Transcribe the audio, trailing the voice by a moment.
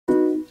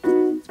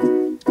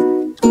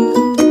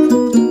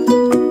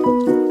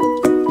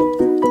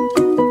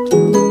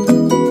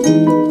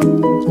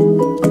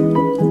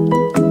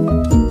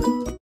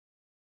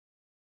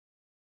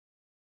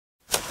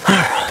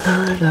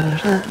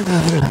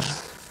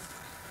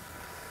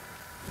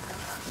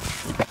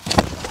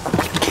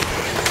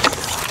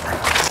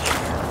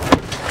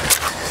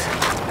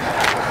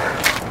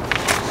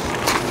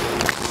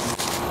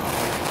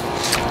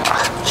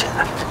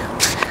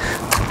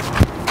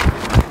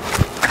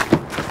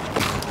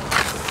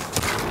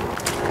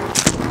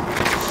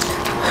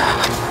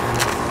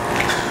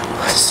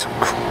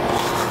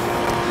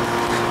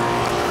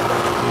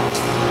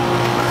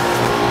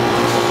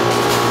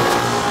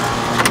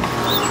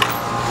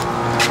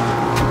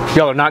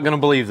Y'all are not gonna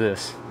believe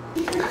this.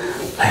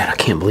 Man, I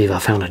can't believe I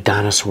found a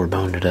dinosaur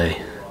bone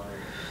today.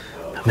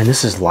 I mean,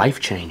 this is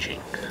life-changing.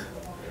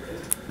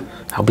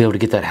 I'll be able to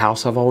get that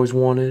house I've always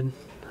wanted.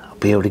 I'll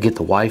be able to get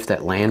the wife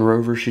that Land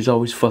Rover she's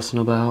always fussing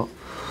about.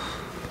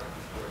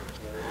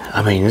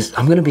 I mean,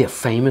 I'm gonna be a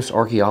famous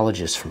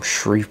archaeologist from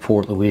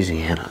Shreveport,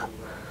 Louisiana.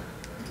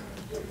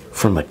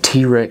 From a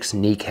T-Rex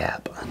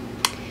kneecap.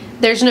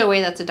 There's no way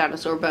that's a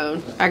dinosaur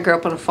bone. I grew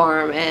up on a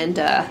farm and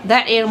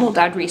that animal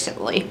died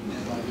recently.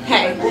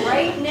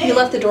 Hey, you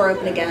left the door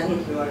open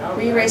again.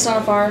 Were you raised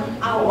on a farm?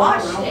 I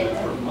watched it.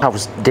 I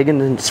was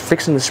digging and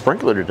fixing the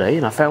sprinkler today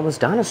and I found this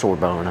dinosaur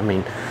bone. I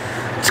mean,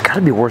 it's gotta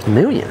be worth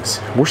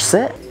millions. We're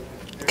set.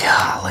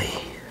 Golly,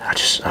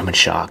 I'm in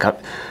shock.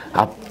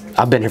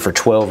 I've been here for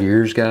 12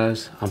 years,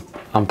 guys.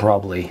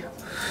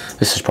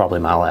 This is probably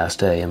my last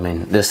day. I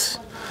mean, this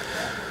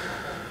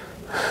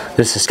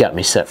has got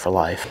me set for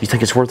life. You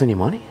think it's worth any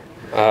money?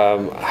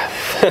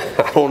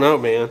 I don't know,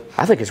 man.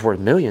 I think it's worth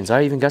millions.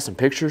 I even got some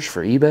pictures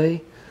for eBay.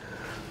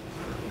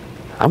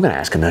 I'm gonna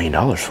ask $1 million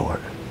for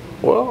it.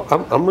 Well,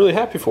 I'm really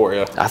happy for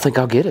you. I think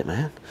I'll get it,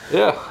 man.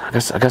 Yeah. I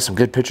got some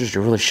good pictures to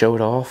really show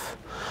it off.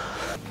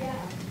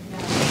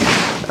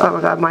 Oh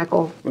my God,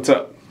 Michael. What's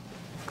up?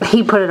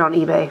 He put it on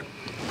eBay.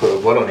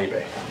 Put what on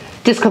eBay?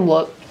 Just come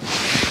look.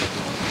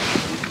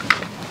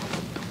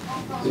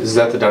 Is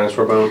that the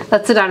dinosaur bone?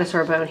 That's the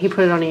dinosaur bone. He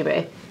put it on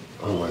eBay.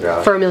 Oh my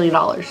God. For $1 million.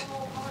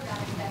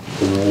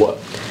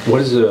 What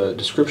does the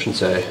description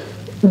say?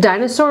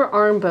 Dinosaur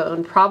arm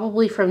bone,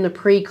 probably from the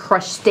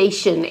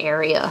pre-crustacean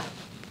area.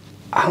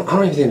 I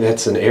don't even think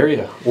that's an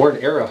area or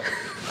an era.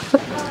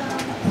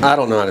 I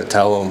don't know how to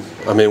tell him.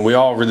 I mean, we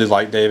all really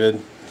like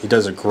David. He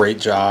does a great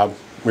job.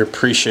 We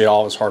appreciate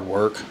all his hard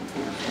work.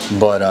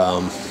 But, I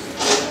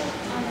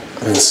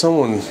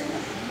mean,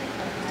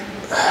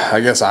 I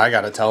guess I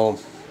gotta tell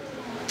him.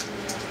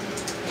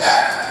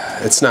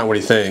 It's not what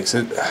he thinks.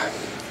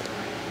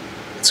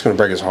 It's gonna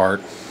break his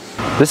heart.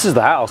 This is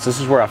the house. This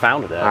is where I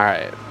found it at. All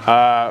right.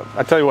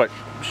 I tell you what.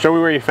 Show me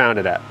where you found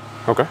it at.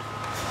 Okay.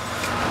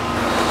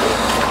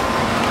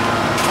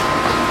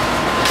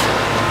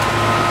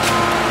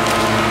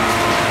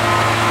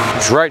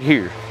 It's right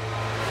here.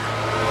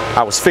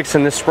 I was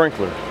fixing this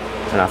sprinkler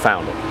and I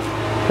found it.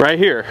 Right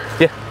here.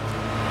 Yeah.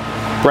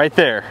 Right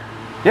there.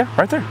 Yeah,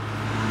 right there.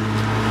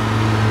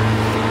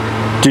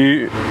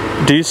 Do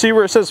you see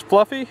where it says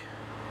Fluffy?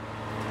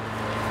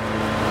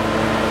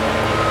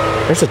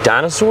 There's a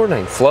dinosaur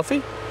named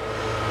Fluffy?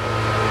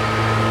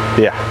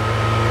 Yeah.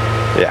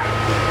 Yeah.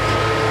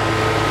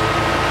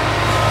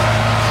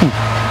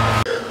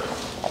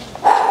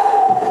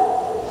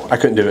 I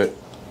couldn't do it.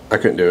 I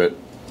couldn't do it.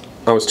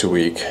 I was too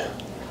weak. Oh,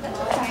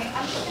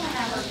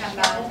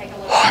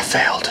 I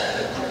failed.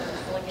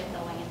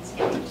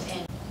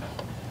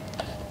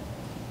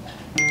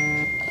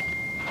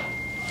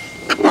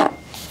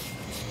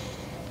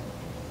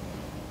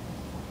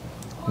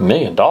 $1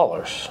 million?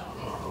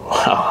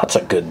 Wow, that's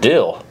a good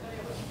deal.